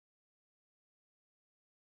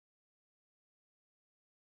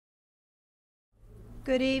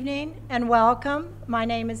Good evening and welcome. My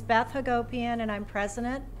name is Beth Hagopian and I'm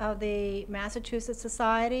president of the Massachusetts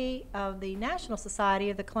Society of the National Society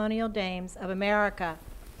of the Colonial Dames of America.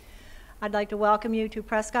 I'd like to welcome you to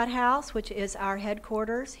Prescott House, which is our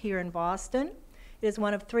headquarters here in Boston. It is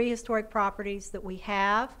one of 3 historic properties that we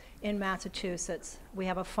have in Massachusetts. We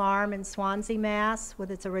have a farm in Swansea, Mass, with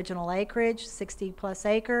its original acreage, 60+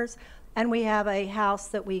 acres, and we have a house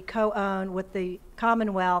that we co-own with the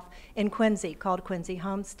Commonwealth in Quincy called Quincy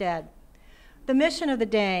Homestead. The mission of the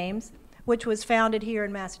Dames, which was founded here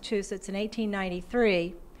in Massachusetts in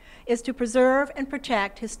 1893, is to preserve and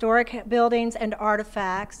protect historic buildings and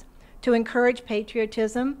artifacts, to encourage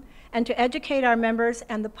patriotism, and to educate our members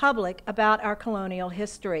and the public about our colonial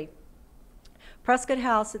history. Prescott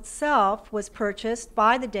House itself was purchased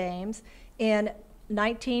by the Dames in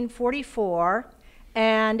 1944,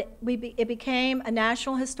 and it became a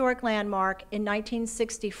National Historic Landmark in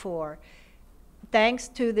 1964,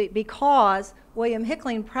 because William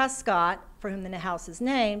Hickling Prescott, for whom the house is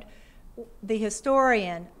named, the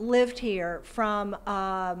historian, lived here from,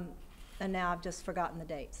 and now I've just forgotten the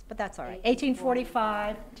dates, but that's all right,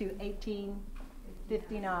 1845 to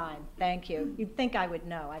 1859. Thank you. You'd think I would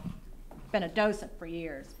know. I've been a docent for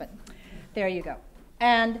years, but there you go.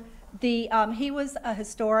 And he was a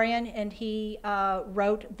historian, and he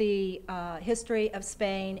wrote the history of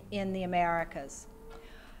Spain in the Americas.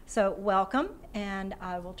 So welcome, and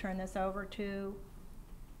I will turn this over to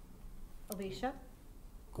Alicia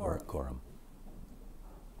Gorham.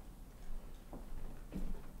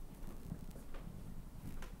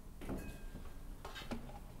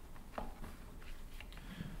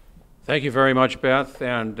 Thank you very much, Beth,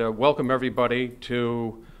 and welcome everybody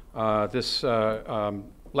to this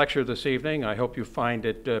lecture this evening. I hope you find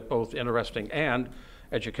it both interesting and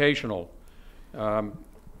educational.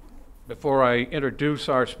 Before I introduce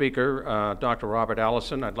our speaker, Dr. Robert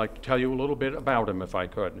Allison, I'd like to tell you a little bit about him if I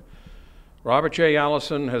could. Robert J.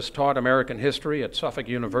 Allison has taught American history at Suffolk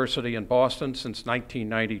University in Boston since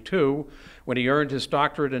 1992, when he earned his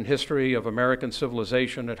doctorate in history of American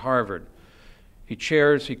civilization at Harvard. He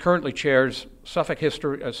currently chairs Suffolk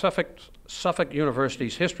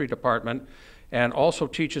University's History Department and also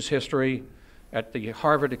teaches history at the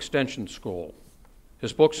Harvard Extension School.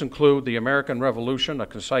 His books include The American Revolution, A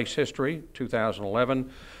Concise History, 2011,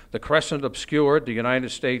 The Crescent Obscured, The United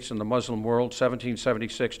States and the Muslim World,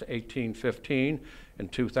 1776 to 1815, in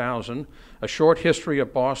 2000, A Short History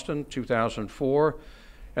of Boston, 2004,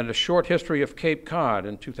 and A Short History of Cape Cod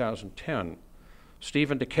in 2010.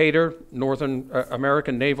 Stephen Decatur, Northern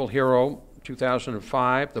American Naval Hero,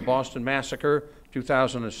 2005, The Boston Massacre,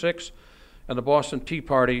 2006, and the Boston Tea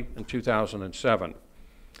Party in 2007.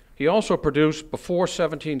 He also produced Before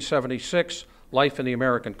 1776, Life in the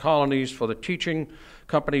American Colonies for the Teaching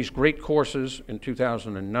Company's Great Courses in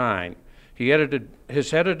 2009.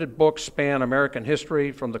 His edited books span American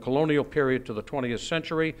history from the colonial period to the 20th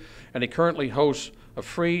century, and he currently hosts a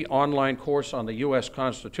free online course on the U.S.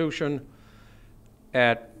 Constitution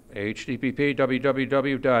at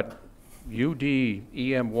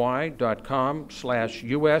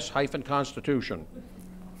http://udemy.com/US-Constitution.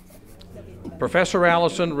 Professor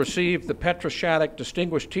Allison received the Petra Shattuck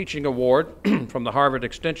Distinguished Teaching Award from the Harvard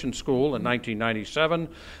Extension School in 1997,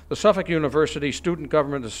 the Suffolk University Student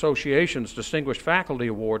Government Association's Distinguished Faculty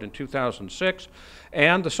Award in 2006,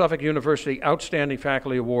 and the Suffolk University Outstanding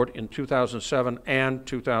Faculty Award in 2007 and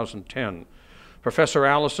 2010. Professor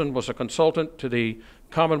Allison was a consultant to the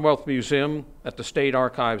Commonwealth Museum at the State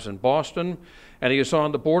Archives in Boston, and he is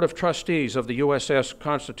on the Board of Trustees of the USS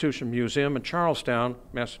Constitution Museum in Charlestown,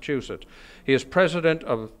 Massachusetts. He is president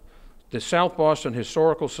of the South Boston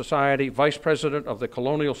Historical Society, vice president of the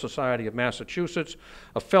Colonial Society of Massachusetts,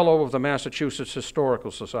 a fellow of the Massachusetts Historical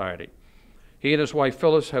Society. He and his wife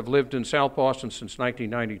Phyllis have lived in South Boston since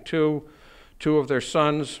 1992. 2 of their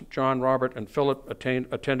sons, John, Robert, and Philip,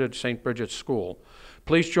 attended St. Bridget's School.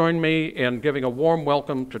 Please join me in giving a warm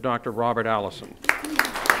welcome to Dr. Robert Allison.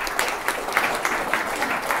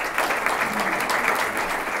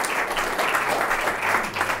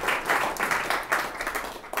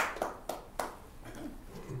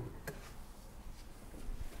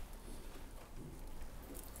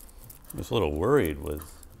 I was a little worried with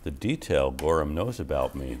the detail Gorham knows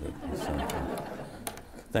about me.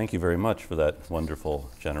 Thank you very much for that wonderful,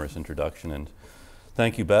 generous introduction, and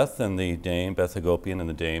thank you, Beth and the Dame, Beth Hagopian and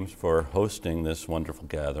the Dames, for hosting this wonderful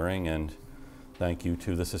gathering, and thank you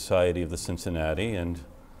to the Society of the Cincinnati and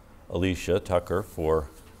Alicia Tucker for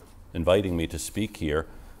inviting me to speak here.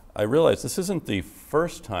 I realize this isn't the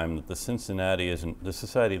first time that the Society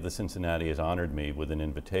of the Cincinnati has honored me with an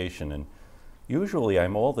invitation, and Usually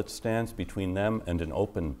I'm all that stands between them and an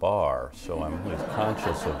open bar, so I'm always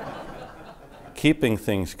conscious of keeping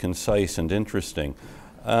things concise and interesting.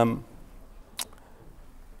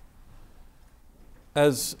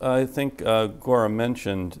 As I think Gora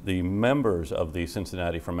mentioned, the members of the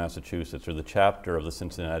Cincinnati from Massachusetts, or the chapter of the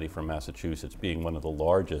Cincinnati from Massachusetts, being one of the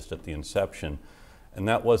largest at the inception, and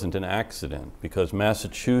that wasn't an accident, because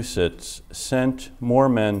Massachusetts sent more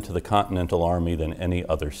men to the Continental Army than any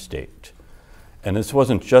other state. And this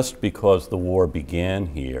wasn't just because the war began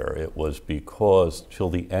here, it was because till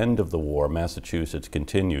the end of the war, Massachusetts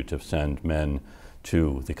continued to send men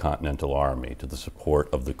to the Continental Army, to the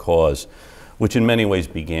support of the cause, which in many ways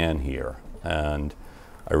began here. And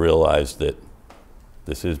I realized that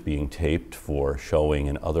this is being taped for showing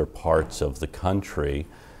in other parts of the country.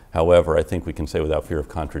 However, I think we can say without fear of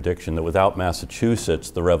contradiction that without Massachusetts,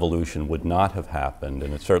 the revolution would not have happened,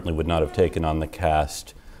 and it certainly would not have taken on the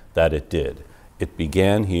cast that it did. It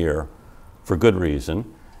began here for good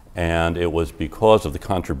reason, and it was because of the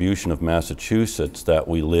contribution of Massachusetts that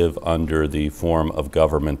we live under the form of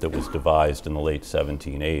government that was devised in the late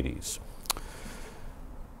 1780s.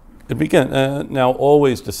 It began, now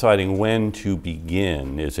always deciding when to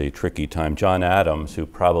begin is a tricky time. John Adams, who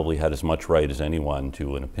probably had as much right as anyone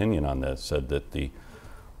to an opinion on this, said that the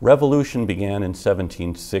revolution began in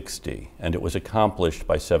 1760 and it was accomplished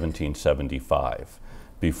by 1775,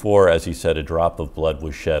 before, as he said, a drop of blood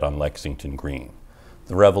was shed on Lexington Green.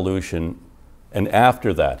 The revolution, and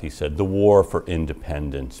after that, he said, the war for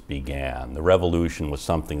independence began. The revolution was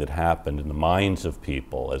something that happened in the minds of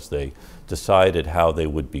people as they decided how they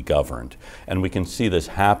would be governed. And we can see this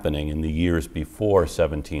happening in the years before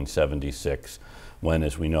 1776, when,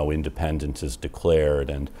 as we know, independence is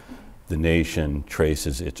declared and the nation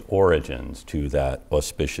traces its origins to that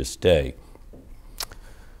auspicious day.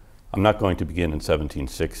 I'm not going to begin in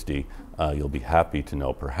 1760. You'll be happy to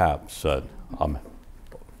know, perhaps, I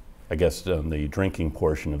guess on the drinking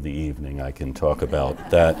portion of the evening I can talk about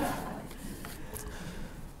that.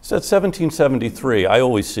 So at 1773, I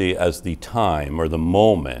always see as the time or the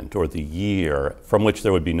moment or the year from which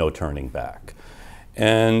there would be no turning back.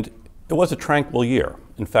 And it was a tranquil year.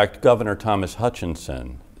 In fact, Governor Thomas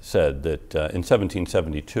Hutchinson said that in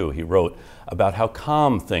 1772 he wrote about how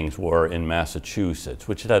calm things were in Massachusetts,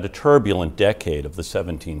 which had had a turbulent decade of the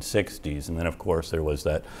 1760s. And then, of course, there was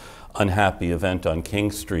that unhappy event on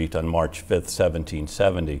King Street on March 5th,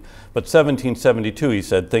 1770. But 1772, he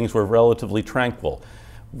said, things were relatively tranquil.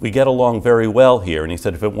 We get along very well here. And he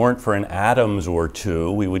said if it weren't for an Adams or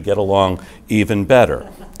two, we would get along even better.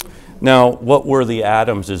 Now, what were the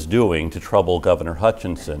Adamses doing to trouble Governor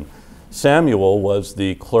Hutchinson? Samuel was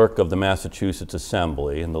the clerk of the Massachusetts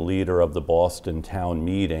Assembly and the leader of the Boston town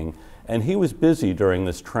meeting. And he was busy during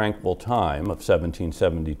this tranquil time of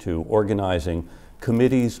 1772 organizing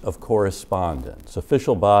committees of correspondence,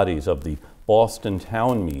 official bodies of the Boston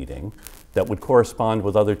town meeting that would correspond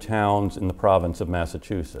with other towns in the province of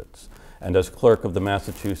Massachusetts. And as clerk of the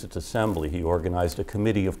Massachusetts Assembly, he organized a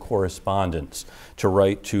committee of correspondence to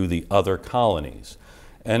write to the other colonies.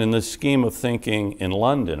 And in the scheme of thinking in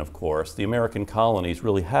London, of course, the American colonies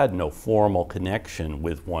really had no formal connection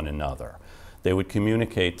with one another. They would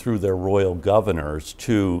communicate through their royal governors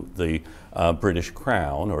to the British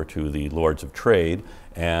Crown or to the Lords of Trade,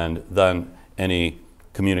 and then any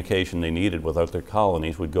communication they needed with other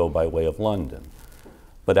colonies would go by way of London.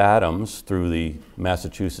 But Adams, through the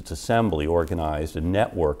Massachusetts Assembly, organized a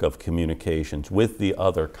network of communications with the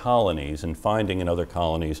other colonies and finding in other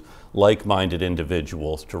colonies like-minded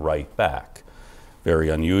individuals to write back. Very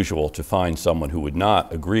unusual to find someone who would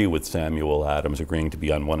not agree with Samuel Adams agreeing to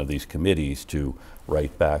be on one of these committees to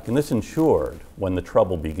write back. And this ensured, when the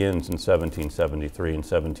trouble begins in 1773 and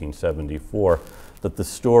 1774, that the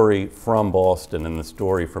story from Boston and the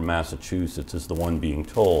story from Massachusetts is the one being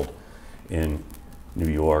told in New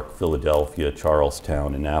York, Philadelphia,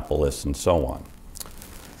 Charlestown, Annapolis, and so on.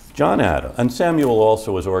 John Adams, and Samuel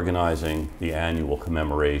also was organizing the annual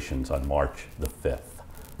commemorations on March the 5th.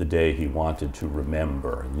 The day he wanted to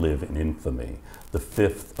remember and live in infamy, the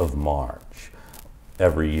 5th of March,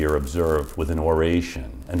 every year observed with an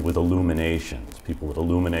oration and with illuminations. People would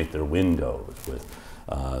illuminate their windows with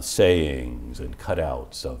sayings and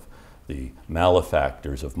cutouts of the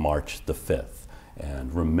malefactors of March the 5th,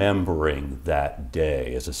 and remembering that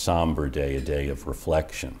day as a somber day, a day of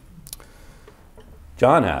reflection.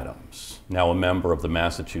 John Adams, now a member of the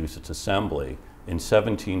Massachusetts Assembly, in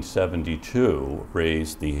 1772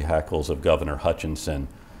 raised the hackles of Governor Hutchinson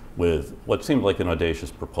with what seemed like an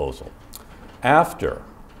audacious proposal. After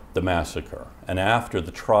the massacre and after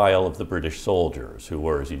the trial of the British soldiers, who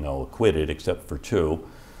were, as you know, acquitted except for 2,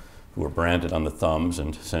 who were branded on the thumbs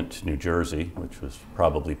and sent to New Jersey, which was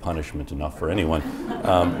probably punishment enough for anyone.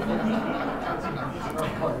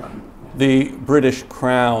 The British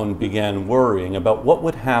Crown began worrying about what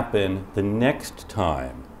would happen the next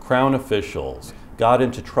time Crown officials got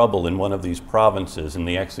into trouble in one of these provinces in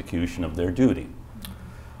the execution of their duty.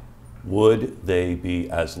 Would they be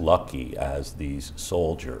as lucky as these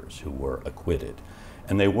soldiers who were acquitted?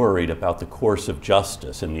 And they worried about the course of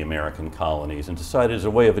justice in the American colonies and decided, as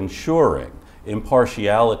a way of ensuring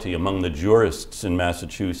impartiality among the jurists in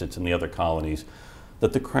Massachusetts and the other colonies,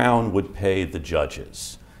 that the Crown would pay the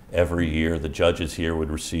judges. Every year, the judges here would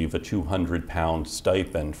receive a 200-pound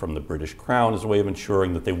stipend from the British Crown as a way of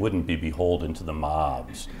ensuring that they wouldn't be beholden to the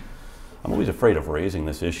mobs. I'm always afraid of raising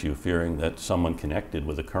this issue, fearing that someone connected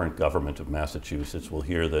with the current government of Massachusetts will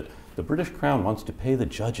hear that the British Crown wants to pay the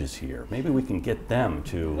judges here. Maybe we can get them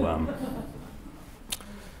to...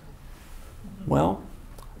 Well,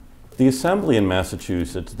 the Assembly in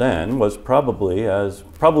Massachusetts then was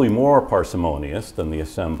probably more parsimonious than the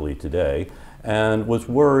Assembly today, and was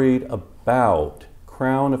worried about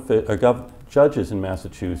judges in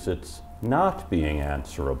Massachusetts not being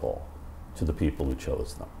answerable to the people who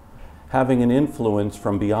chose them, having an influence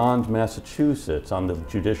from beyond Massachusetts on the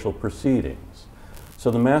judicial proceedings.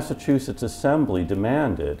 So the Massachusetts Assembly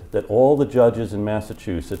demanded that all the judges in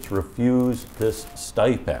Massachusetts refuse this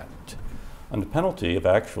stipend, under penalty of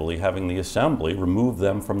actually having the Assembly remove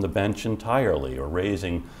them from the bench entirely or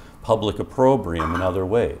raising public opprobrium in other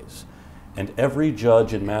ways. And every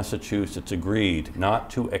judge in Massachusetts agreed not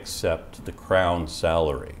to accept the Crown's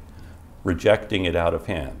salary, rejecting it out of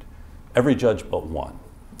hand. Every judge but one.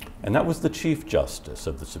 And that was the Chief Justice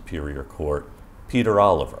of the Superior Court, Peter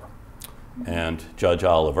Oliver. And Judge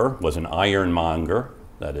Oliver was an ironmonger,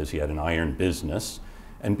 that is, he had an iron business.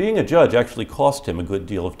 And being a judge actually cost him a good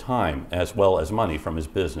deal of time as well as money from his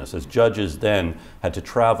business, as judges then had to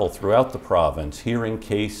travel throughout the province hearing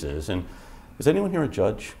cases. And is anyone here a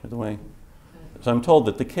judge, by the way? So I'm told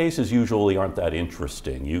that the cases usually aren't that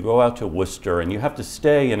interesting. You go out to Worcester and you have to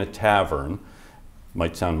stay in a tavern,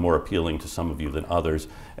 might sound more appealing to some of you than others,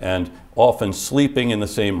 and often sleeping in the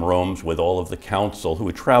same rooms with all of the counsel who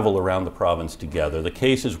would travel around the province together. The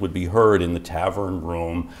cases would be heard in the tavern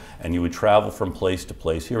room, and you would travel from place to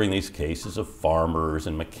place hearing these cases of farmers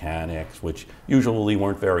and mechanics, which usually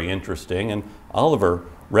weren't very interesting. And Oliver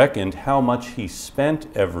reckoned how much he spent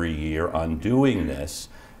every year on doing this,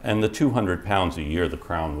 and the 200 pounds a year the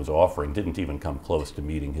Crown was offering didn't even come close to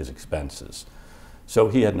meeting his expenses. So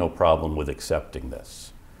he had no problem with accepting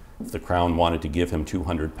this. If the Crown wanted to give him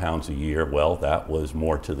 200 pounds a year, well, that was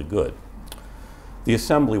more to the good. The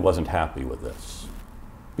Assembly wasn't happy with this,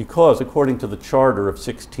 because according to the Charter of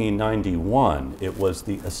 1691, it was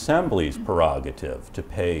the Assembly's prerogative to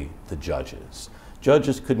pay the judges.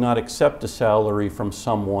 Judges could not accept a salary from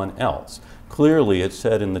someone else. Clearly, it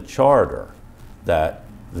said in the Charter that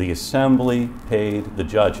the Assembly paid the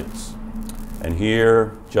judges. And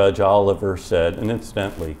here, Judge Oliver said, and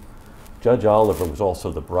incidentally, Judge Oliver was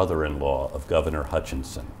also the brother-in-law of Governor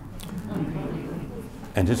Hutchinson.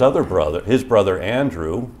 And his brother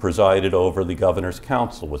Andrew, presided over the governor's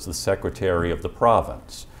council, was the secretary of the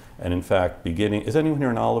province. And in fact, is anyone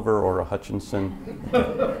here an Oliver or a Hutchinson?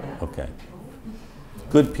 Okay.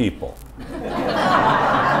 Good people.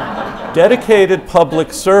 Dedicated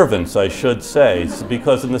public servants, I should say,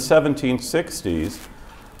 because in the 1760s,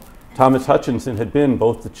 Thomas Hutchinson had been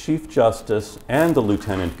both the Chief Justice and the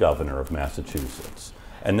Lieutenant Governor of Massachusetts.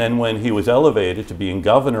 And then when he was elevated to being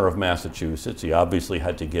Governor of Massachusetts, he obviously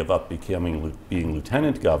had to give up being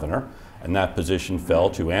Lieutenant Governor, and that position fell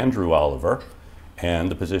to Andrew Oliver, and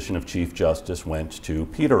the position of Chief Justice went to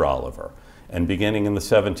Peter Oliver. And beginning in the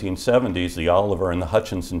 1770s, the Oliver and the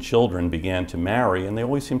Hutchinson children began to marry, and they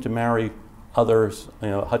always seemed to marry others. You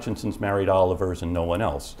know, Hutchinson's married Olivers and no one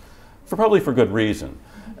else, probably for good reason.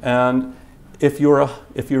 And if you're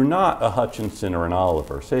not a Hutchinson or an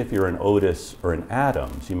Oliver, say if you're an Otis or an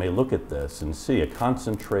Adams, you may look at this and see a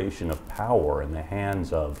concentration of power in the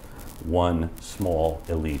hands of one small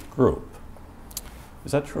elite group.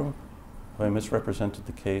 Is that true? Have I misrepresented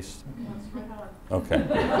the case? Okay.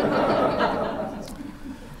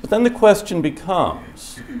 But then the question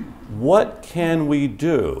becomes, what can we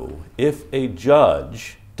do if a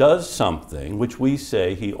judge does something which we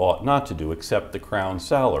say he ought not to do, accept the Crown's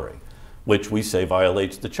salary, which we say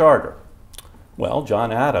violates the Charter? Well,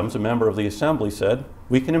 John Adams, a member of the Assembly, said,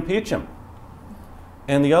 we can impeach him.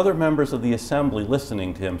 And the other members of the Assembly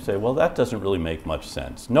listening to him say, well, that doesn't really make much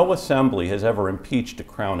sense. No Assembly has ever impeached a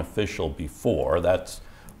Crown official before. That's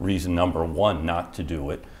reason number one not to do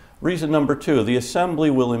it. Reason number two, the Assembly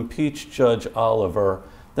will impeach Judge Oliver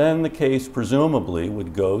then the case presumably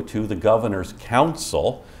would go to the governor's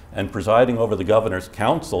council, and presiding over the governor's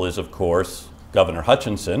council is, of course, Governor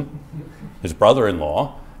Hutchinson, his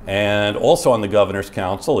brother-in-law, and also on the governor's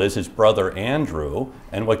council is his brother Andrew,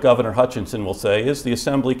 and what Governor Hutchinson will say is the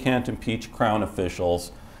Assembly can't impeach Crown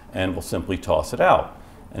officials and will simply toss it out.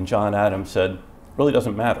 And John Adams said, really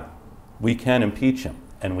doesn't matter. We can impeach him,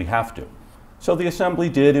 and we have to. So the Assembly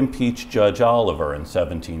did impeach Judge Oliver in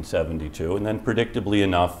 1772, and then predictably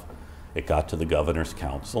enough, it got to the governor's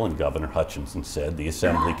council, and Governor Hutchinson said the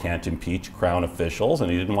Assembly can't impeach Crown officials,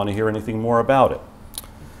 and he didn't want to hear anything more about it.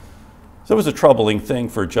 So it was a troubling thing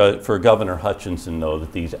for Governor Hutchinson, though,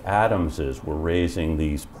 that these Adamses were raising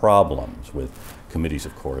these problems with committees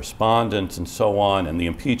of correspondence and so on, and the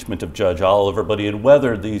impeachment of Judge Oliver, but he had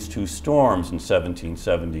weathered these two storms in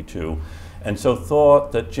 1772, and so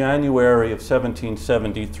thought that January of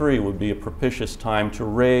 1773 would be a propitious time to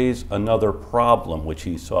raise another problem which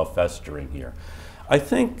he saw festering here. I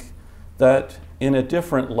think that in a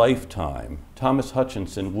different lifetime, Thomas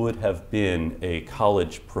Hutchinson would have been a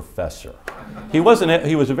college professor. He was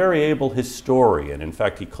a very able historian. In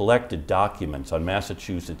fact, he collected documents on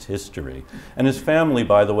Massachusetts history. And his family,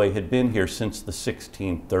 by the way, had been here since the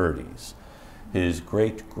 1630s. His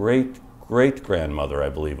great-great-great-grandmother, I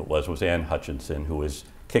believe it was Anne Hutchinson, who was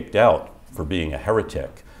kicked out for being a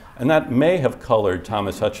heretic. And that may have colored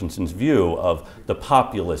Thomas Hutchinson's view of the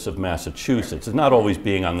populace of Massachusetts as not always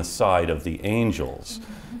being on the side of the angels,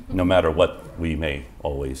 no matter what we may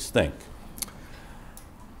always think.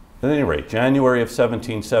 At any rate, January of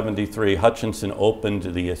 1773, Hutchinson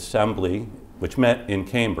opened the Assembly, which met in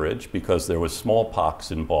Cambridge because there was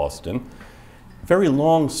smallpox in Boston. Very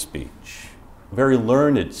long speech, very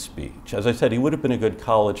learned speech. As I said, he would have been a good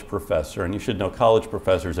college professor, and you should know college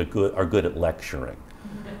professors are good at lecturing.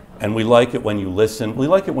 And we like it when you listen. We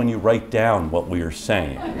like it when you write down what we are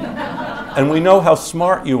saying. And we know how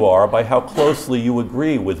smart you are by how closely you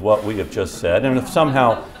agree with what we have just said. And if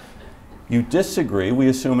somehow you disagree, we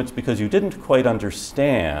assume it's because you didn't quite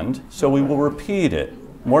understand, so we will repeat it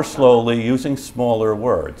more slowly using smaller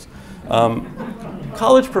words.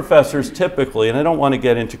 College professors typically, and I don't want to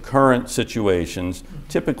get into current situations,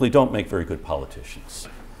 typically don't make very good politicians.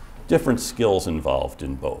 Different skills involved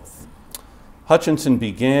in both. Hutchinson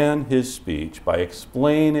began his speech by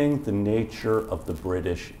explaining the nature of the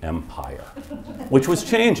British Empire, which was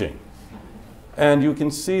changing. And you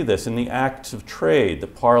can see this in the Acts of Trade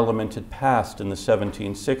that Parliament had passed in the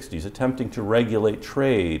 1760s, attempting to regulate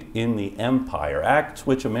trade in the empire, acts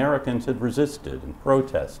which Americans had resisted and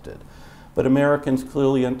protested. But Americans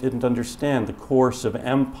clearly didn't understand the course of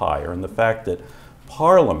empire and the fact that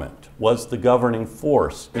Parliament was the governing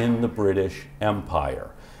force in the British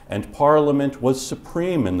Empire. And Parliament was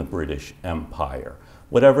supreme in the British Empire,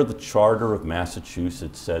 whatever the Charter of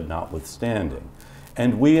Massachusetts said notwithstanding.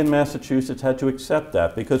 And we in Massachusetts had to accept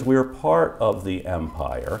that because we are part of the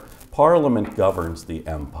empire. Parliament governs the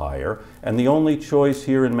empire, and the only choice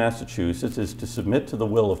here in Massachusetts is to submit to the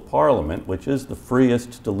will of Parliament, which is the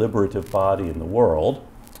freest deliberative body in the world,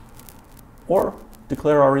 or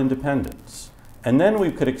declare our independence. And then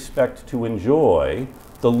we could expect to enjoy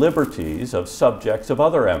the liberties of subjects of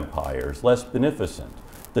other empires, less beneficent.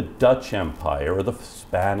 The Dutch Empire, or the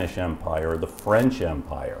Spanish Empire, or the French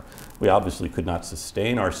Empire. We obviously could not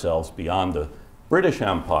sustain ourselves beyond the British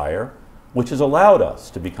Empire, which has allowed us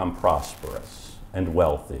to become prosperous and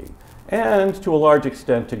wealthy, and to a large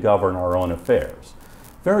extent to govern our own affairs.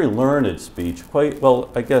 Very learned speech, quite, well,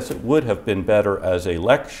 I guess it would have been better as a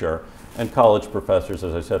lecture, and college professors,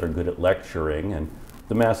 as I said, are good at lecturing, and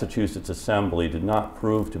the Massachusetts Assembly did not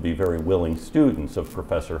prove to be very willing students of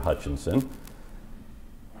Professor Hutchinson.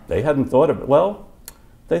 They hadn't thought of it. Well,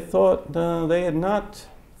 they had not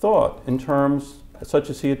thought in terms such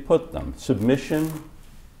as he had put them, submission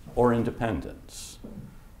or independence.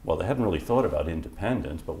 Well, they hadn't really thought about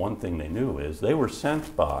independence, but one thing they knew is they were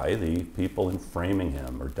sent by the people in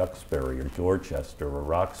Framingham or Duxbury or Dorchester or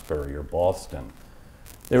Roxbury or Boston.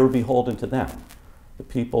 They were beholden to them. The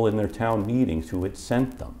people in their town meetings who had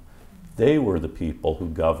sent them. They were the people who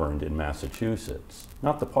governed in Massachusetts,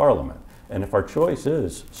 not the Parliament. And if our choice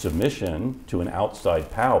is submission to an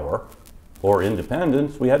outside power or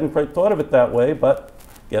independence, we hadn't quite thought of it that way, but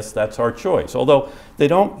I guess that's our choice. Although they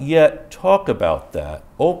don't yet talk about that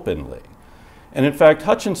openly. And in fact,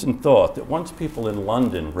 Hutchinson thought that once people in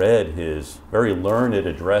London read his very learned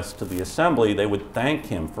address to the Assembly, they would thank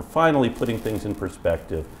him for finally putting things in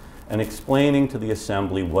perspective and explaining to the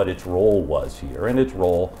Assembly what its role was here, and its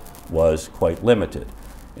role was quite limited.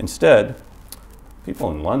 Instead,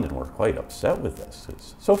 people in London were quite upset with this.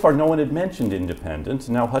 So far, no one had mentioned independence,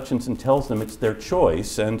 and now Hutchinson tells them it's their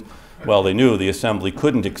choice, and, well, they knew the Assembly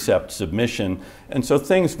couldn't accept submission, and so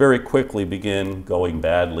things very quickly begin going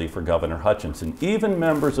badly for Governor Hutchinson. Even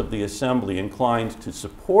members of the Assembly inclined to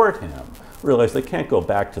support him realize they can't go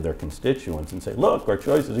back to their constituents and say, look, our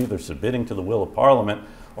choice is either submitting to the will of Parliament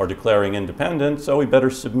or declaring independence, so we better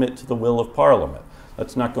submit to the will of Parliament.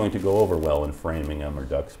 That's not going to go over well in Framingham or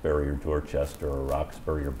Duxbury or Dorchester or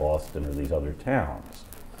Roxbury or Boston or these other towns.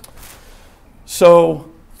 So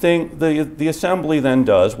the Assembly then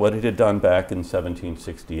does what it had done back in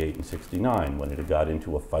 1768 and 69 when it had got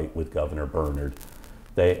into a fight with Governor Bernard.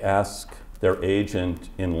 They ask their agent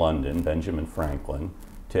in London, Benjamin Franklin,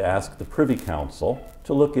 to ask the Privy Council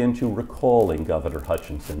to look into recalling Governor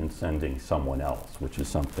Hutchinson and sending someone else, which is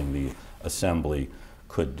something the Assembly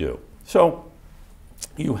could do. So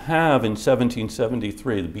you have in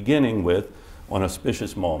 1773, the beginning with, on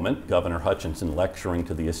auspicious moment, Governor Hutchinson lecturing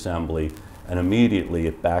to the Assembly, and immediately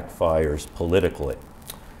it backfires politically.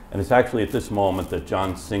 And it's actually at this moment that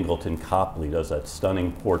John Singleton Copley does that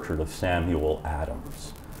stunning portrait of Samuel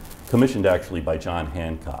Adams, commissioned actually by John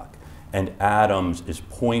Hancock. And Adams is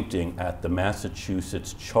pointing at the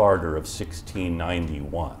Massachusetts Charter of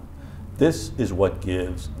 1691. This is what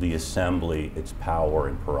gives the Assembly its power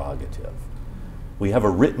and prerogative. We have a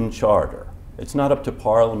written charter. It's not up to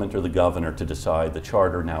Parliament or the governor to decide the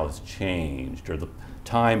charter now has changed or the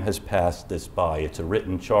time has passed this by. It's a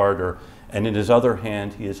written charter, and in his other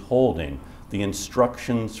hand, he is holding the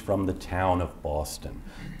instructions from the town of Boston.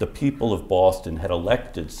 The people of Boston had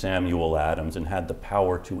elected Samuel Adams and had the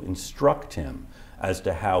power to instruct him as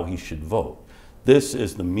to how he should vote. This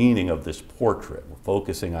is the meaning of this portrait. We're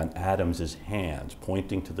focusing on Adams's hands,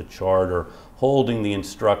 pointing to the charter, holding the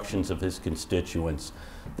instructions of his constituents.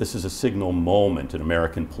 This is a signal moment in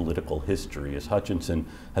American political history as Hutchinson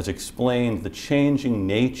has explained the changing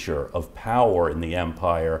nature of power in the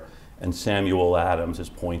empire, and Samuel Adams is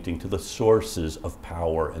pointing to the sources of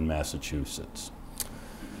power in Massachusetts.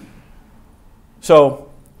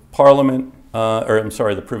 So Parliament,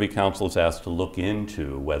 the Privy Council is asked to look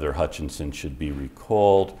into whether Hutchinson should be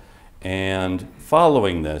recalled. And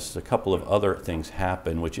following this, a couple of other things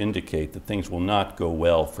happen which indicate that things will not go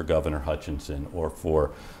well for Governor Hutchinson or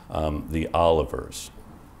for the Olivers.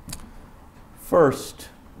 First,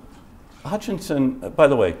 Hutchinson, by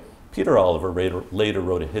the way, Peter Oliver later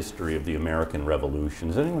wrote a history of the American Revolution.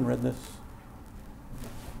 Has anyone read this?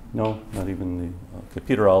 No, not even the, okay,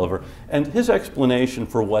 Peter Oliver. And his explanation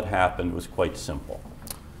for what happened was quite simple.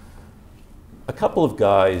 A couple of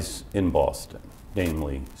guys in Boston,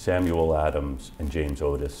 namely Samuel Adams and James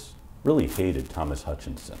Otis, really hated Thomas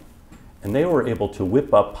Hutchinson. And they were able to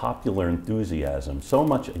whip up popular enthusiasm so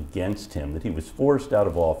much against him that he was forced out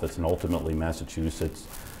of office, and ultimately Massachusetts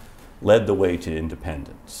led the way to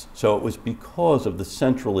independence. So it was because of the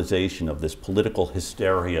centralization of this political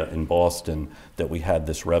hysteria in Boston that we had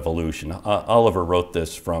this revolution. Oliver wrote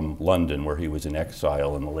this from London, where he was in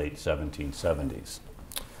exile in the late 1770s.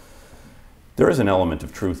 There is an element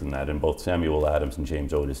of truth in that, and both Samuel Adams and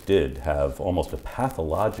James Otis did have almost a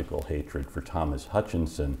pathological hatred for Thomas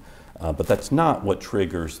Hutchinson, but that's not what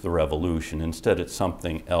triggers the revolution. Instead, it's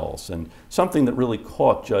something else, and something that really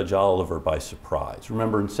caught Judge Oliver by surprise.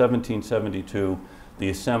 Remember, in 1772, the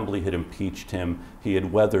Assembly had impeached him. He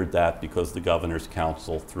had weathered that because the Governor's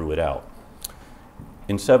Council threw it out.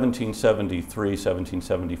 In 1773,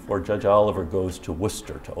 1774, Judge Oliver goes to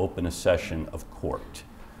Worcester to open a session of court.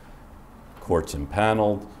 Court's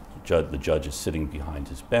impaneled, the judge is sitting behind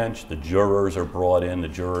his bench, the jurors are brought in, the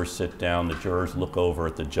jurors sit down, the jurors look over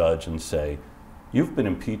at the judge and say, "You've been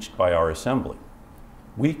impeached by our Assembly.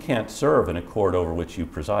 We can't serve in a court over which you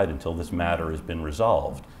preside until this matter has been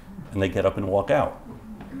resolved." And they get up and walk out.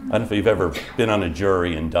 I don't know if you've ever been on a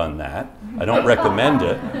jury and done that. I don't recommend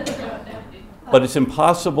it. But it's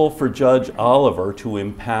impossible for Judge Oliver to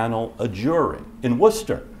impanel a jury in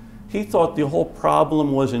Worcester. He thought the whole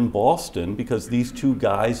problem was in Boston because these two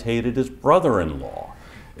guys hated his brother-in-law.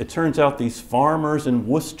 It turns out these farmers in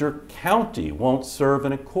Worcester County won't serve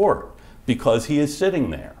in a court because he is sitting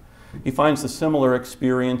there. He finds a similar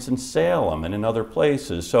experience in Salem and in other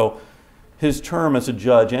places. So his term as a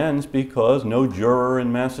judge ends because no juror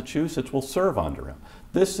in Massachusetts will serve under him.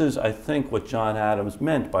 This is, I think, what John Adams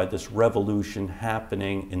meant by this revolution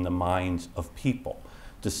happening in the minds of people,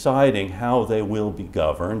 deciding how they will be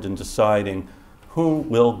governed and deciding who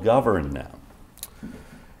will govern them.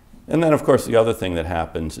 And then, of course, the other thing that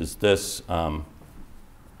happens is this,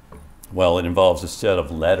 well, it involves a set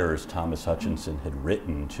of letters Thomas Hutchinson had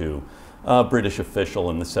written to a British official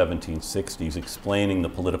in the 1760s explaining the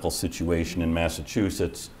political situation in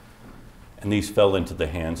Massachusetts, and these fell into the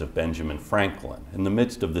hands of Benjamin Franklin. In the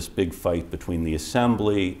midst of this big fight between the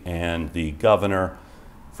Assembly and the governor,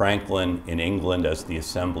 Franklin, in England as the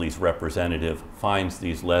Assembly's representative, finds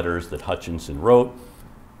these letters that Hutchinson wrote,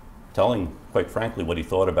 telling, quite frankly, what he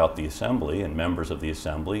thought about the Assembly and members of the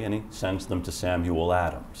Assembly, and he sends them to Samuel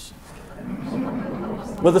Adams.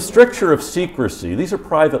 With a stricture of secrecy, these are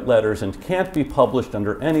private letters and can't be published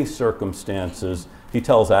under any circumstances. He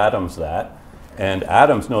tells Adams that, and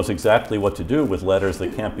Adams knows exactly what to do with letters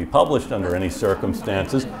that can't be published under any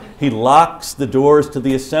circumstances. He locks the doors to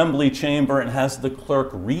the Assembly chamber and has the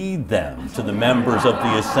clerk read them to the members of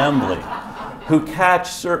the Assembly, who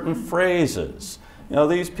catch certain phrases. You know,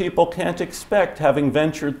 these people can't expect, having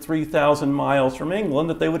ventured 3,000 miles from England,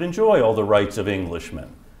 that they would enjoy all the rights of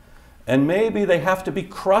Englishmen. And maybe they have to be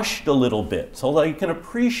crushed a little bit so they can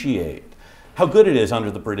appreciate how good it is under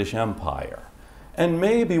the British Empire. And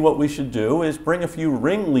maybe what we should do is bring a few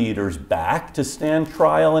ringleaders back to stand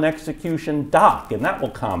trial and execution dock, and that will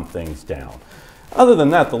calm things down. Other than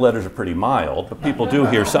that, the letters are pretty mild, but people do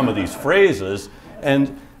hear some of these phrases,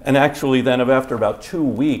 and actually then after about 2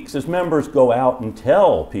 weeks, as members go out and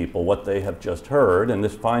tell people what they have just heard, and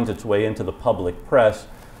this finds its way into the public press,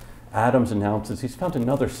 Adams announces he's found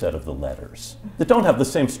another set of the letters that don't have the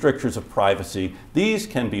same strictures of privacy. These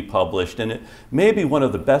can be published, and it may be one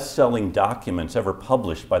of the best-selling documents ever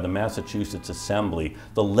published by the Massachusetts Assembly,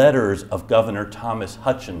 the letters of Governor Thomas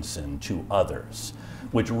Hutchinson to others,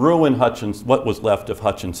 which ruin what was left of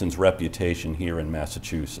Hutchinson's reputation here in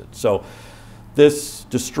Massachusetts. So this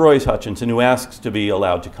destroys Hutchinson, who asks to be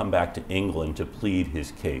allowed to come back to England to plead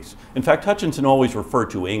his case. In fact, Hutchinson always referred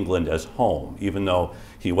to England as home, even though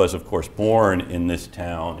he was, of course, born in this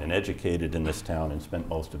town and educated in this town and spent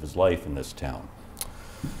most of his life in this town.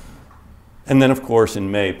 And then, of course, in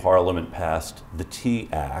May, Parliament passed the Tea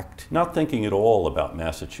Act, not thinking at all about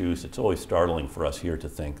Massachusetts. It's always startling for us here to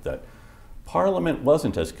think that Parliament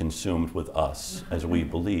wasn't as consumed with us as we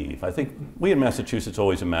believe. I think we in Massachusetts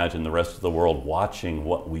always imagine the rest of the world watching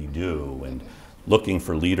what we do and looking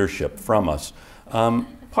for leadership from us.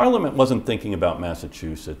 Parliament wasn't thinking about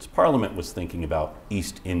Massachusetts. Parliament was thinking about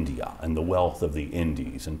East India and the wealth of the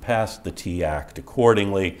Indies, and passed the Tea Act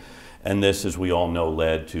accordingly. And this, as we all know,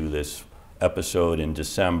 led to this episode in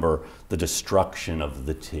December, the destruction of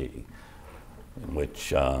the tea, in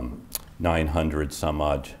which 900 some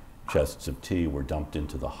odd chests of tea were dumped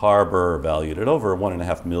into the harbor, valued at over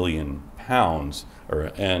 £1.5 million.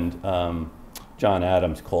 John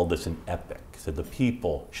Adams called this an epic. He said the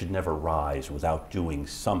people should never rise without doing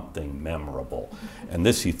something memorable. And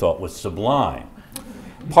this he thought was sublime.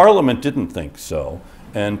 Parliament didn't think so,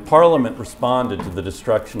 and Parliament responded to the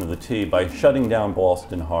destruction of the tea by shutting down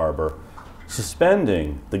Boston Harbor,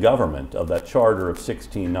 suspending the government of that charter of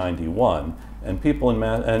 1691,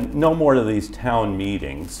 and no more to these town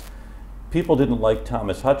meetings. People didn't like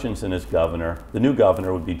Thomas Hutchinson as governor. The new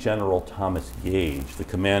governor would be General Thomas Gage, the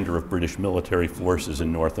commander of British military forces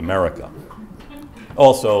in North America.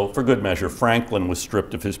 Also, for good measure, Franklin was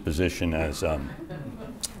stripped of his position as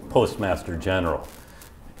Postmaster General.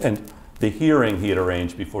 And the hearing he had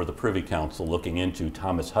arranged before the Privy Council looking into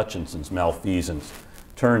Thomas Hutchinson's malfeasance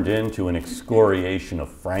turned into an excoriation of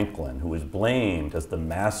Franklin, who was blamed as the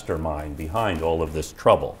mastermind behind all of this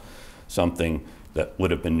trouble, something that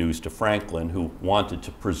would have been news to Franklin, who wanted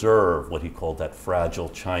to preserve what he called that fragile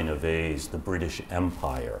china vase, the British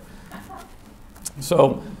Empire.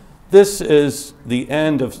 So this is the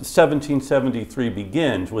end of 1773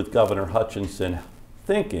 begins with Governor Hutchinson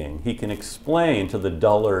thinking he can explain to the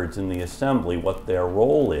dullards in the Assembly what their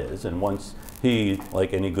role is, and once he,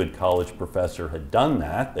 like any good college professor, had done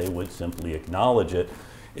that, they would simply acknowledge it.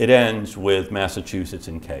 It ends with Massachusetts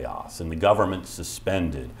in chaos and the government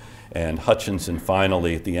suspended. And Hutchinson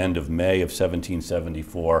finally, at the end of May of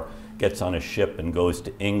 1774, gets on a ship and goes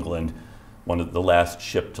to England, one of the last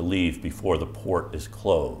ship to leave before the port is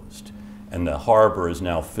closed. And the harbor is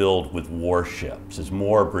now filled with warships as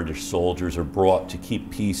more British soldiers are brought to keep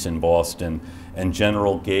peace in Boston. And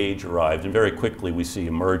General Gage arrived. And very quickly we see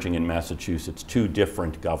emerging in Massachusetts two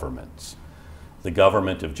different governments. The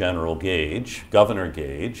government of General Gage, Governor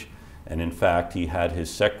Gage, and in fact he had his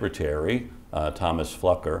secretary, Thomas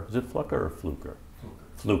Flucker. Is it Flucker or Fluker?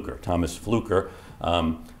 Fluker. Thomas Fluker,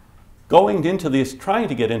 trying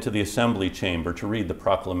to get into the Assembly chamber to read the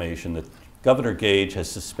proclamation that Governor Gage has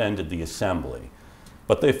suspended the Assembly.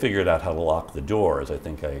 But they figured out how to lock the door, as I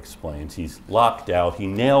think I explained. He's locked out. He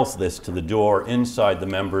nails this to the door. Inside, the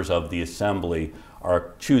members of the Assembly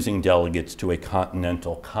are choosing delegates to a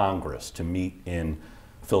Continental Congress to meet in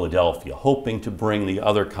Philadelphia, hoping to bring the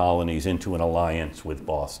other colonies into an alliance with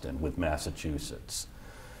Boston, with Massachusetts.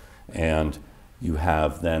 And you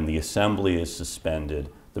have then the assembly is suspended.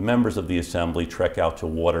 The members of the assembly trek out to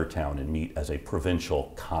Watertown and meet as a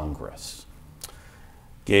provincial congress.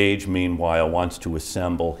 Gage, meanwhile, wants to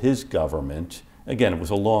assemble his government. Again, it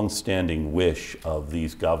was a long-standing wish of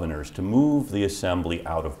these governors to move the assembly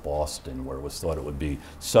out of Boston, where it was thought it would be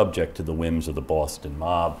subject to the whims of the Boston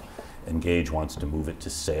mob. And Gage wants to move it to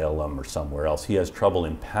Salem or somewhere else. He has trouble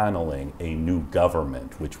impaneling a new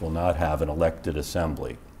government, which will not have an elected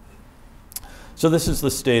assembly. So this is the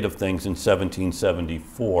state of things in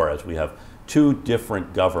 1774, as we have two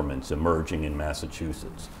different governments emerging in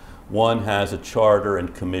Massachusetts. One has a charter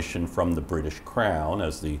and commission from the British Crown,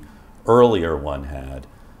 as the earlier one had.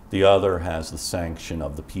 The other has the sanction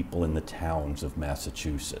of the people in the towns of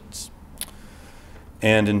Massachusetts.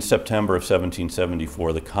 And in September of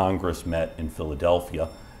 1774, the Congress met in Philadelphia,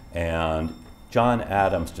 and John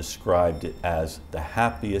Adams described it as the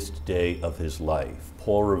happiest day of his life.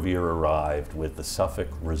 Paul Revere arrived with the Suffolk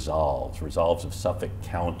resolves of Suffolk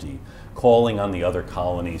County, calling on the other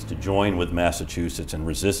colonies to join with Massachusetts in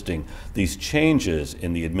resisting these changes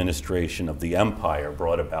in the administration of the empire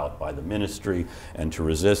brought about by the ministry, and to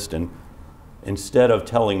resist. And instead of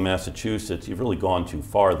telling Massachusetts, you've really gone too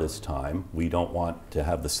far this time, we don't want to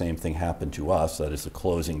have the same thing happen to us, that is the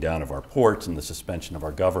closing down of our ports and the suspension of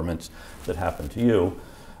our governments that happened to you,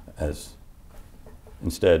 as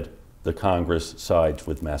instead the Congress sides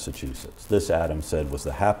with Massachusetts. This, Adams said, was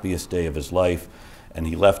the happiest day of his life, and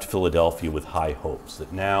he left Philadelphia with high hopes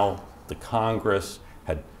that now the Congress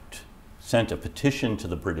had sent a petition to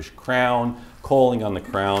the British Crown, calling on the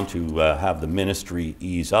Crown to have the ministry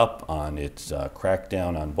ease up on its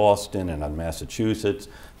crackdown on Boston and on Massachusetts.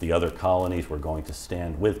 The other colonies were going to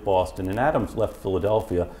stand with Boston, and Adams left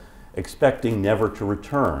Philadelphia expecting never to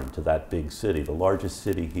return to that big city, the largest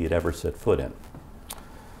city he had ever set foot in.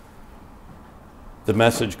 The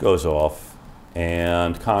message goes off,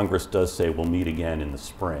 and Congress does say we'll meet again in the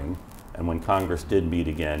spring. And when Congress did meet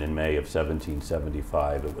again in May of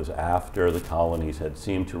 1775, it was after the colonies had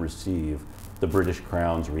seemed to receive the British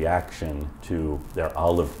Crown's reaction to their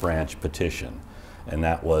olive branch petition, and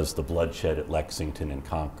that was the bloodshed at Lexington and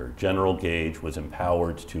Concord. General Gage was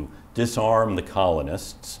empowered to disarm the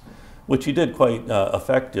colonists, which he did quite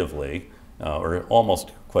effectively, or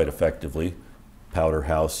almost quite effectively. Powder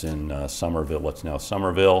House in Somerville, what's now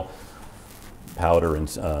Somerville, Powder in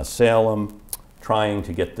Salem, trying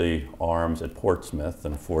to get the arms at Portsmouth.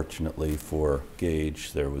 Unfortunately for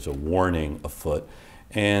Gage, there was a warning afoot,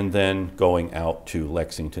 and then going out to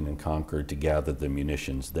Lexington and Concord to gather the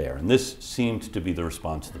munitions there. And this seemed to be the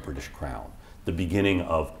response of the British Crown, the beginning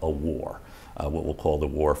of a war, what we'll call the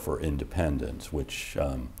War for Independence, which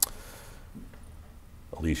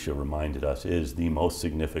Alicia reminded us is the most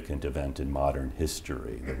significant event in modern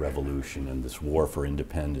history, the revolution and this war for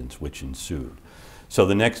independence which ensued. So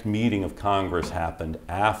the next meeting of Congress happened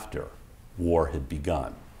after war had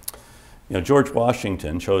begun. You know, George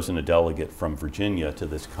Washington, chosen a delegate from Virginia to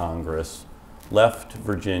this Congress, left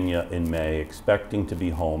Virginia in May expecting to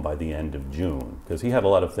be home by the end of June, because he had a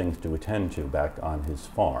lot of things to attend to back on his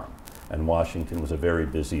farm. And Washington was a very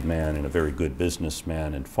busy man and a very good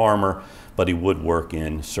businessman and farmer, but he would work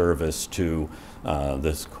in service to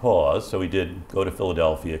this cause. So he did go to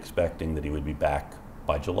Philadelphia expecting that he would be back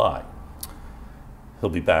by July. He'll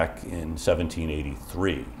be back in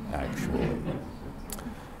 1783, actually.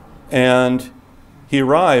 And he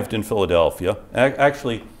arrived in Philadelphia.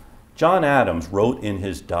 Actually, John Adams wrote in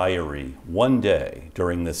his diary one day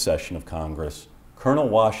during this session of Congress, Colonel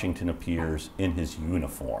Washington appears in his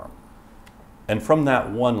uniform. And from that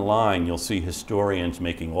one line, you'll see historians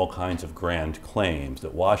making all kinds of grand claims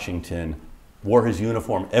that Washington wore his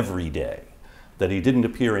uniform every day, that he didn't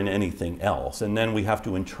appear in anything else. And then we have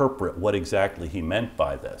to interpret what exactly he meant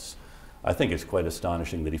by this. I think it's quite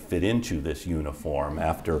astonishing that he fit into this uniform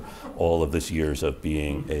after all of this years of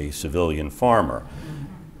being a civilian farmer.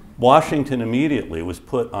 Washington immediately was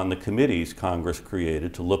put on the committees Congress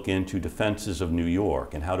created to look into defenses of New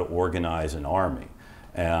York and how to organize an army,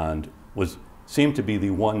 and seemed to be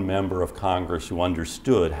the one member of Congress who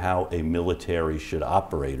understood how a military should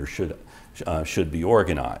operate or should be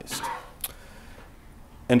organized.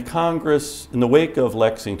 And Congress, in the wake of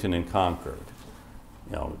Lexington and Concord,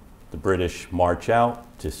 you know, the British march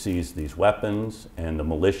out to seize these weapons, and the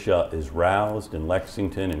militia is roused in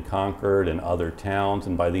Lexington and Concord and other towns,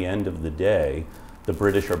 and by the end of the day, the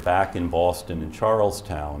British are back in Boston and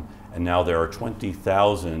Charlestown, and now there are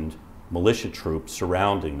 20,000 militia troops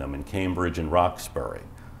surrounding them in Cambridge and Roxbury,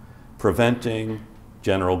 preventing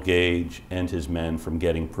General Gage and his men from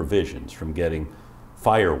getting provisions, from getting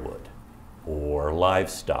firewood or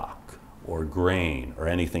livestock or grain or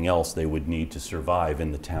anything else they would need to survive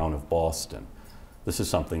in the town of Boston. This is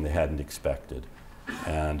something they hadn't expected.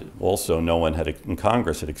 And also no one in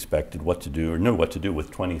Congress had expected what to do or knew what to do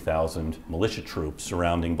with 20,000 militia troops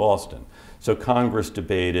surrounding Boston. So Congress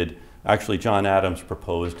debated, actually John Adams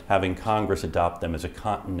proposed having Congress adopt them as a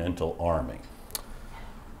continental army.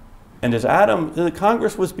 And as the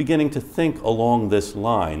Congress was beginning to think along this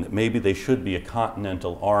line, that maybe they should be a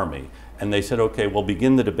continental army. And they said, okay, we'll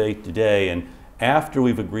begin the debate today, and after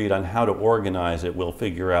we've agreed on how to organize it, we'll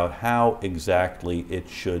figure out how exactly it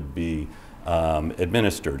should be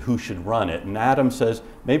administered, who should run it. And Adams says,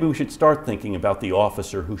 maybe we should start thinking about the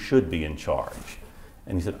officer who should be in charge.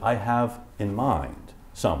 And he said, I have in mind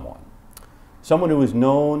someone who is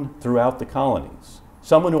known throughout the colonies,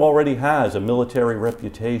 someone who already has a military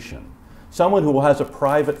reputation, someone who has a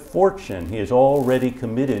private fortune. He is already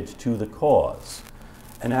committed to the cause.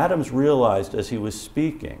 And Adams realized as he was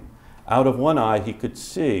speaking, out of one eye he could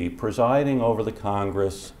see, presiding over the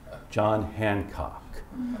Congress, John Hancock,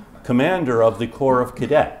 commander of the Corps of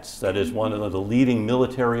Cadets, that is one of the leading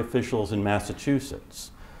military officials in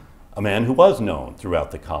Massachusetts, a man who was known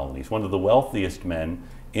throughout the colonies, one of the wealthiest men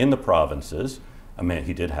in the provinces. I mean,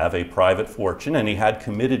 he did have a private fortune, and he had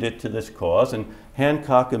committed it to this cause, and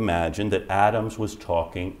Hancock imagined that Adams was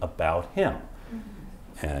talking about him.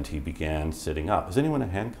 And he began sitting up. Is anyone a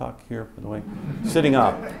Hancock here, by the way? Sitting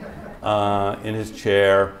up in his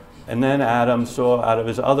chair, and then Adams saw out of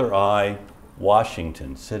his other eye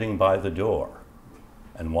Washington sitting by the door.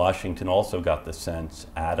 And Washington also got the sense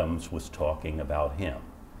Adams was talking about him.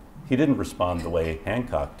 He didn't respond the way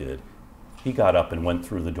Hancock did. He got up and went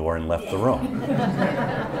through the door and left the room.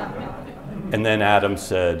 And then Adams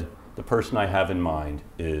said, the person I have in mind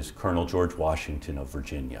is Colonel George Washington of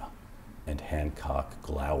Virginia. And Hancock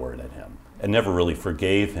glowered at him and never really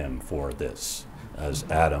forgave him for this, as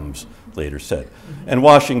Adams later said. And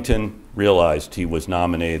Washington realized he was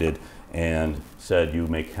nominated and said, you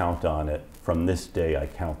may count on it. From this day, I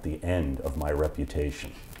count the end of my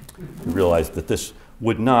reputation. He realized that this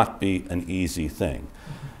would not be an easy thing.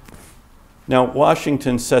 Now,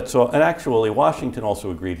 Washington sets off, and actually Washington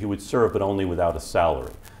also agreed he would serve, but only without a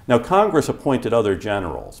salary. Now, Congress appointed other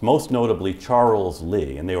generals, most notably Charles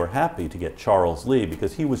Lee, and they were happy to get Charles Lee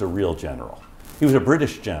because he was a real general. He was a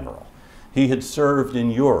British general. He had served in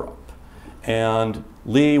Europe, and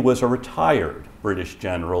Lee was a retired British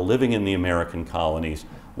general living in the American colonies.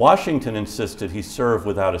 Washington insisted he serve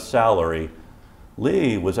without a salary.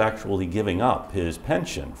 Lee was actually giving up his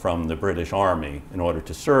pension from the British Army in order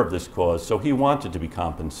to serve this cause, so he wanted to be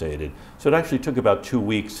compensated. So it actually took about 2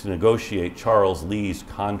 weeks to negotiate Charles Lee's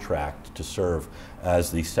contract to serve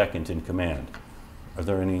as the second in command. Are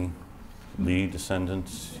there any Lee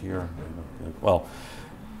descendants here? Well,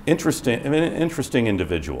 an interesting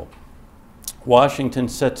individual. Washington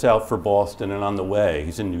sets out for Boston, and on the way,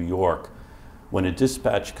 he's in New York, when a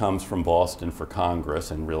dispatch comes from Boston for Congress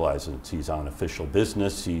and realizes he's on official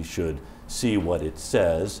business, he should see what it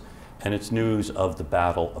says, and it's news of the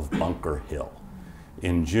Battle of Bunker Hill.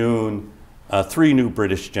 In June, 3 new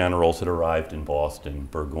British generals had arrived in Boston,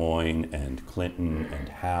 Burgoyne and Clinton and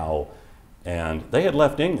Howe, and they had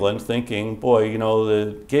left England thinking, boy, you know,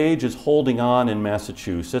 the Gage is holding on in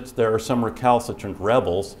Massachusetts, there are some recalcitrant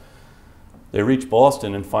rebels. They reach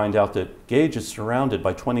Boston and find out that Gage is surrounded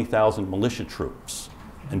by 20,000 militia troops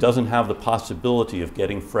and doesn't have the possibility of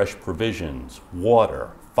getting fresh provisions,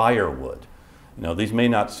 water, firewood. You know, these may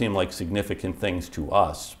not seem like significant things to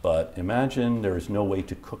us, but imagine there is no way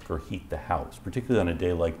to cook or heat the house, particularly on a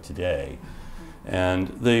day like today. And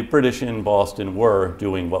the British in Boston were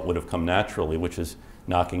doing what would have come naturally, which is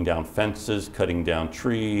knocking down fences, cutting down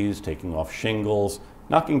trees, taking off shingles,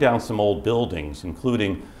 knocking down some old buildings,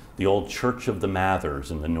 including the old Church of the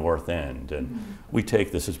Mathers in the North End. And we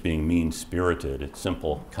take this as being mean-spirited. It's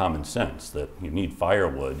simple common sense that you need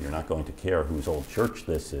firewood. You're not going to care whose old church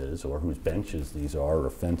this is or whose benches these are or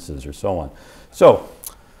fences or so on. So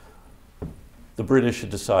the British had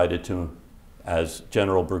decided to, as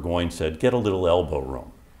General Burgoyne said, get a little elbow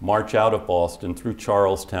room, march out of Boston through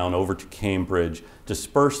Charlestown over to Cambridge,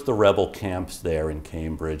 disperse the rebel camps there in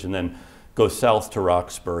Cambridge, and then go south to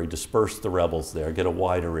Roxbury, disperse the rebels there, get a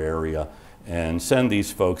wider area, and send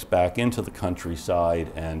these folks back into the countryside,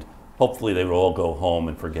 and hopefully they would all go home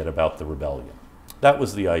and forget about the rebellion. That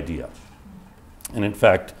was the idea. And in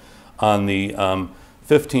fact, on the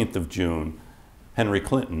 15th of June,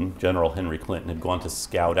 General Henry Clinton had gone to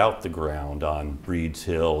scout out the ground on Breed's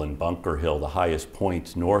Hill and Bunker Hill, the highest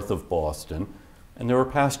points north of Boston, and there were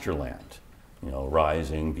pasture land.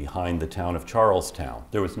 rising behind the town of Charlestown.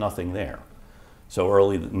 There was nothing there. So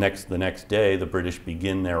early the next day, the British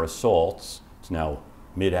begin their assaults. It's now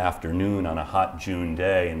mid-afternoon on a hot June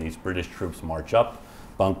day, and these British troops march up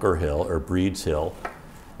Bunker Hill, or Breed's Hill.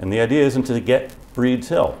 And the idea isn't to get Breed's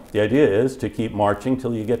Hill. The idea is to keep marching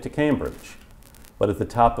till you get to Cambridge. But at the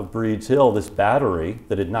top of Breed's Hill, this battery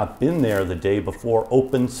that had not been there the day before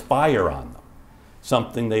opens fire on them,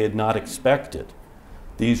 something they had not expected.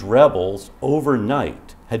 These rebels,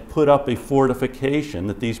 overnight, had put up a fortification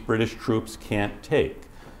that these British troops can't take.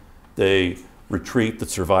 They retreat, the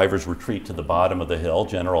survivors retreat to the bottom of the hill.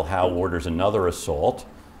 General Howe orders another assault.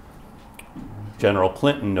 General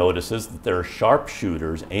Clinton notices that there are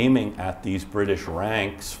sharpshooters aiming at these British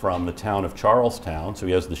ranks from the town of Charlestown, so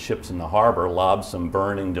he has the ships in the harbor lob some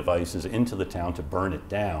burning devices into the town to burn it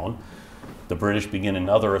down. The British begin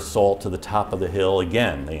another assault to the top of the hill.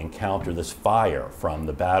 Again, they encounter this fire from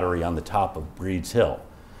the battery on the top of Breed's Hill.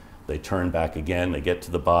 They turn back again, they get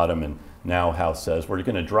to the bottom, and now Howe says, we're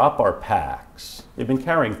going to drop our packs. They've been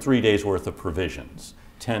carrying 3 days worth of provisions,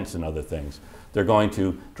 tents and other things. They're going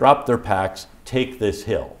to drop their packs, take this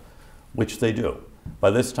hill, which they do.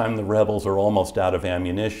 By this time, the rebels are almost out of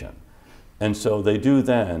ammunition. And so they do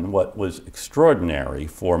then what was extraordinary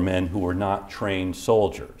for men who were not trained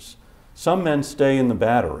soldiers. Some men stay in the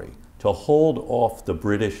battery to hold off the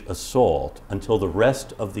British assault until the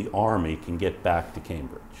rest of the army can get back to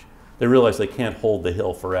Cambridge. They realize they can't hold the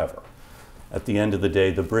hill forever. At the end of the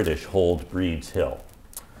day, the British hold Breed's Hill.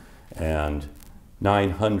 And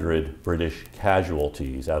 900 British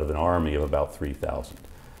casualties out of an army of about 3,000.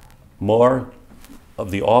 More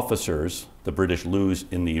of the officers the British lose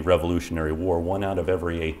in the Revolutionary War, 1 out of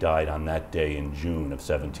every 8 died on that day in June of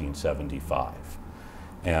 1775.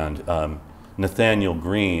 And Nathaniel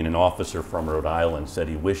Greene, an officer from Rhode Island, said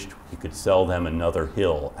he wished he could sell them another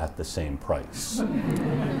hill at the same price.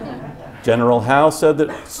 General Howe said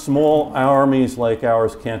that small armies like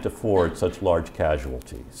ours can't afford such large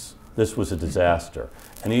casualties. This was a disaster.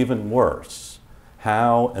 And even worse,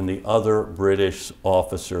 Howe and the other British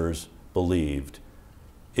officers believed,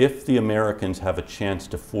 if the Americans have a chance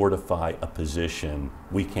to fortify a position,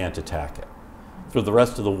 we can't attack it. For the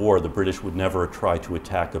rest of the war, the British would never try to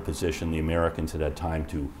attack a position the Americans had had time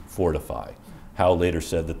to fortify. Howe later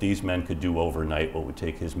said that these men could do overnight what would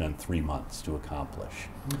take his men 3 months to accomplish.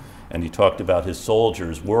 And he talked about his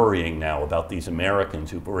soldiers worrying now about these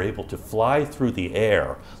Americans who were able to fly through the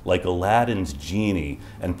air like Aladdin's genie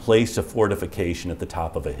and place a fortification at the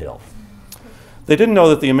top of a hill. They didn't know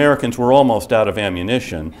that the Americans were almost out of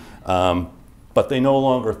ammunition, but they no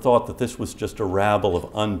longer thought that this was just a rabble of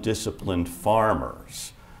undisciplined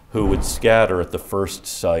farmers who would scatter at the first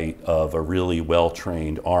sight of a really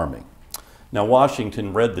well-trained army. Now,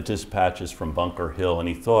 Washington read the dispatches from Bunker Hill, and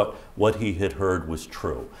he thought what he had heard was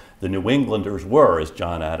true. The New Englanders were, as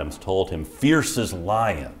John Adams told him, fierce as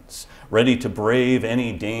lions, ready to brave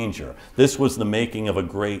any danger. This was the making of a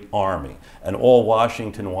great army, and all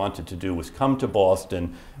Washington wanted to do was come to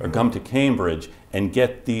Boston, or come to Cambridge, and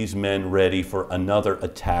get these men ready for another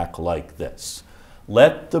attack like this.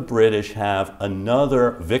 Let the British have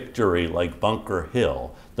another victory like Bunker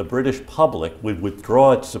Hill. The British public would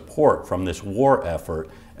withdraw its support from this war effort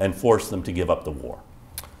and force them to give up the war.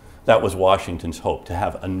 That was Washington's hope, to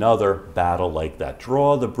have another battle like that,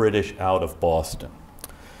 draw the British out of Boston.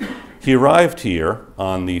 He arrived here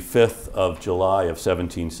on the 5th of July of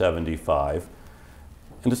 1775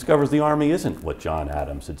 and discovers the army isn't what John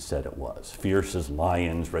Adams had said it was, fierce as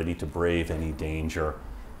lions, ready to brave any danger.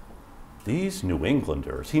 These New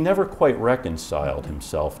Englanders, he never quite reconciled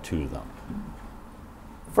himself to them.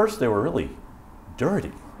 First, they were really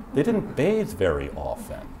dirty. They didn't bathe very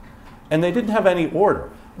often, and they didn't have any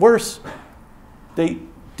order. Worse, they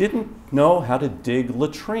didn't know how to dig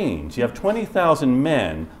latrines. You have 20,000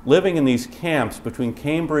 men living in these camps between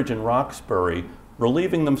Cambridge and Roxbury,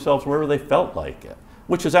 relieving themselves wherever they felt like it,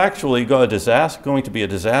 which is actually going to be a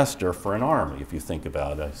disaster for an army, if you think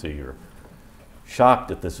about it. I see you're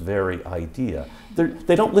shocked at this very idea.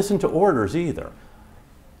 They don't listen to orders either.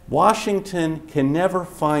 Washington can never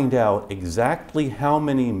find out exactly how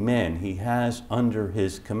many men he has under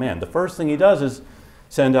his command. The first thing he does is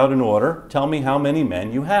send out an order, tell me how many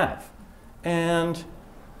men you have. And,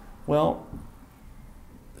 well,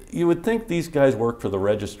 you would think these guys work for the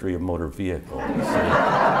Registry of Motor Vehicles.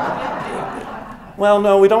 Well,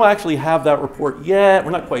 no, we don't actually have that report yet.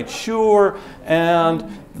 We're not quite sure.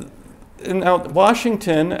 And now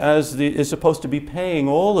Washington is supposed to be paying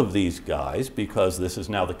all of these guys because this is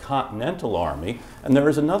now the Continental Army, and there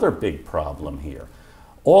is another big problem here.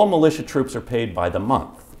 All militia troops are paid by the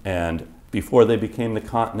month, and Before they became the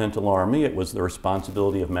Continental Army, it was the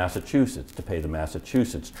responsibility of Massachusetts to pay the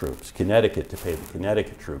Massachusetts troops, Connecticut to pay the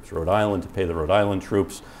Connecticut troops, Rhode Island to pay the Rhode Island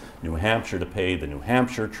troops, New Hampshire to pay the New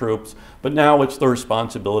Hampshire troops, but now it's the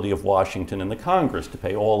responsibility of Washington and the Congress to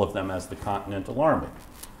pay all of them as the Continental Army.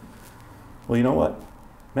 Well, you know what?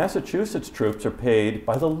 Massachusetts troops are paid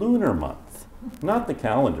by the lunar month, not the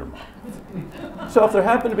calendar month. So if there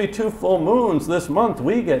happen to be 2 full moons this month,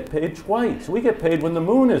 we get paid twice. We get paid when the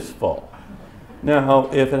moon is full. Now,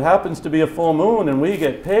 if it happens to be a full moon and we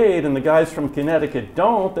get paid and the guys from Connecticut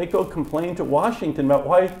don't, they go complain to Washington about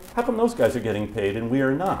how come those guys are getting paid and we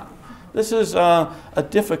are not. This is a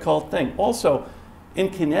difficult thing. Also, in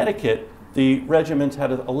Connecticut, the regiments had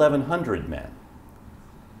 1,100 men.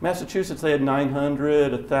 Massachusetts, they had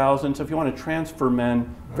 900, 1,000, so if you want to transfer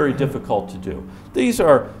men, very difficult to do. These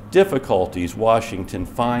are difficulties Washington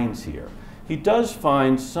finds here. He does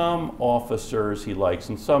find some officers he likes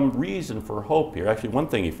and some reason for hope here. Actually, one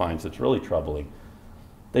thing he finds that's really troubling,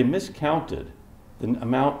 they miscounted the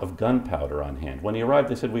amount of gunpowder on hand. When he arrived,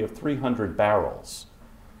 they said, we have 300 barrels.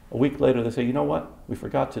 A week later, they say, you know what? We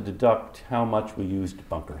forgot to deduct how much we used at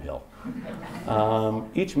Bunker Hill.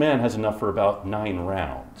 Each man has enough for about 9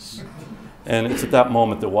 rounds. And it's at that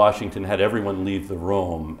moment that Washington had everyone leave the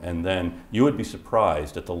room, and then you would be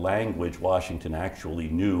surprised at the language Washington actually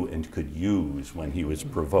knew and could use when he was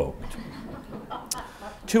provoked.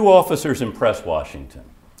 2 officers impress Washington.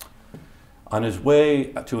 On his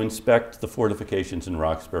way to inspect the fortifications in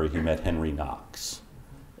Roxbury, he met Henry Knox,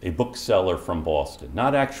 a bookseller from Boston,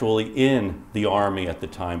 not actually in the Army at the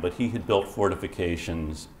time, but he had built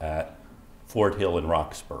fortifications at Fort Hill and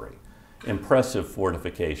Roxbury. Impressive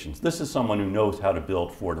fortifications. This is someone who knows how to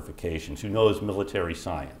build fortifications, who knows military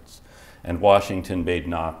science. And Washington made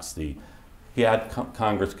Knox he had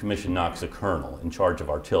Congress commission Knox a colonel in charge of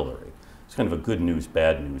artillery. It's kind of a good news,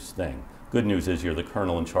 bad news thing. Good news is you're the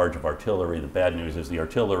colonel in charge of artillery. The bad news is the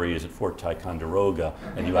artillery is at Fort Ticonderoga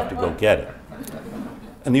and you have to go get it.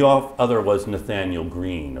 And the other was Nathaniel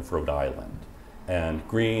Greene of Rhode Island. And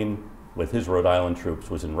Greene, with his Rhode Island troops,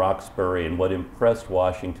 was in Roxbury, and what impressed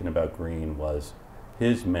Washington about Greene was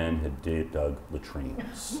his men had dug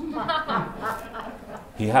latrines.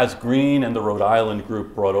 He has Greene and the Rhode Island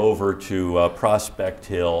group brought over to Prospect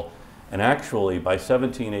Hill, and actually in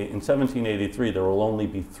 1783 there will only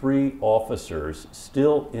be 3 officers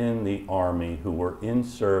still in the Army who were in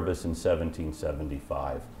service in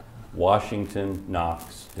 1775. Washington,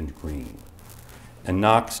 Knox, and Greene. And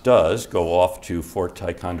Knox does go off to Fort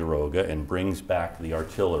Ticonderoga and brings back the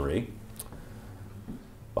artillery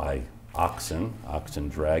by oxen. Oxen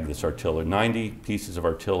drag this artillery, 90 pieces of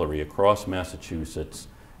artillery across Massachusetts,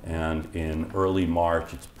 and in early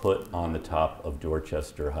March it's put on the top of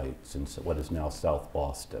Dorchester Heights in what is now South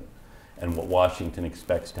Boston. And what Washington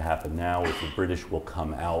expects to happen now is the British will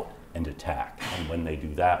come out and attack. And when they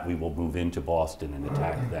do that, we will move into Boston and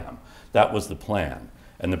attack them. That was the plan.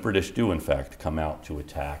 And the British do, in fact, come out to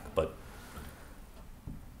attack, but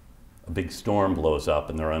a big storm blows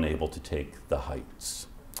up and they're unable to take the heights.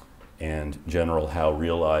 And General Howe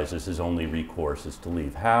realizes his only recourse is to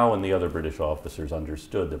leave. Howe and the other British officers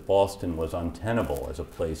understood that Boston was untenable as a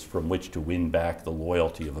place from which to win back the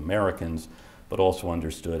loyalty of Americans, but also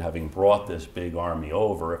understood, having brought this big army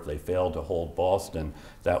over, if they failed to hold Boston,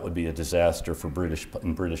 that would be a disaster for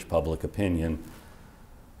British public opinion.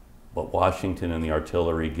 But Washington and the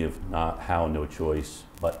artillery give Howe no choice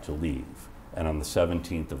but to leave. And on the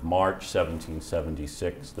 17th of March,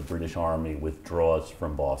 1776, the British Army withdraws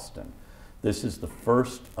from Boston. This is the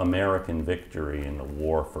first American victory in the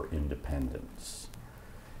War for Independence.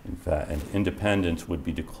 In fact, and independence would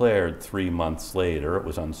be declared 3 months later. It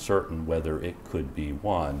was uncertain whether it could be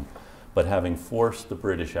won. But having forced the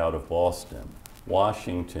British out of Boston,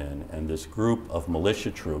 Washington and this group of militia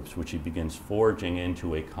troops, which he begins forging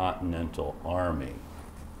into a continental army,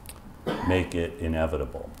 make it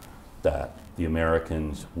inevitable that the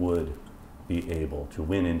Americans would be able to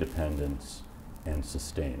win independence and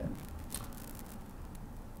sustain it.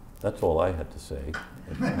 That's all I had to say.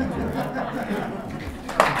 Thank you.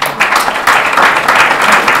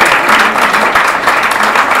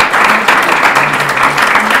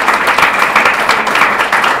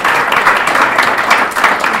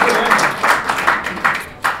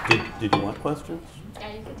 Did you want questions?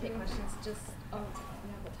 Yeah, you can take questions. Just, oh,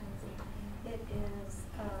 yeah, what time is it? It is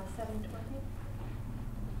 7:20.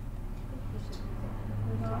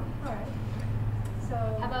 All right. So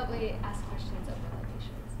How about we ask questions over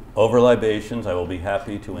libations? Over libations, I will be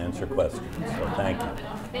happy to answer questions. So thank you.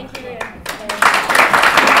 Thank you.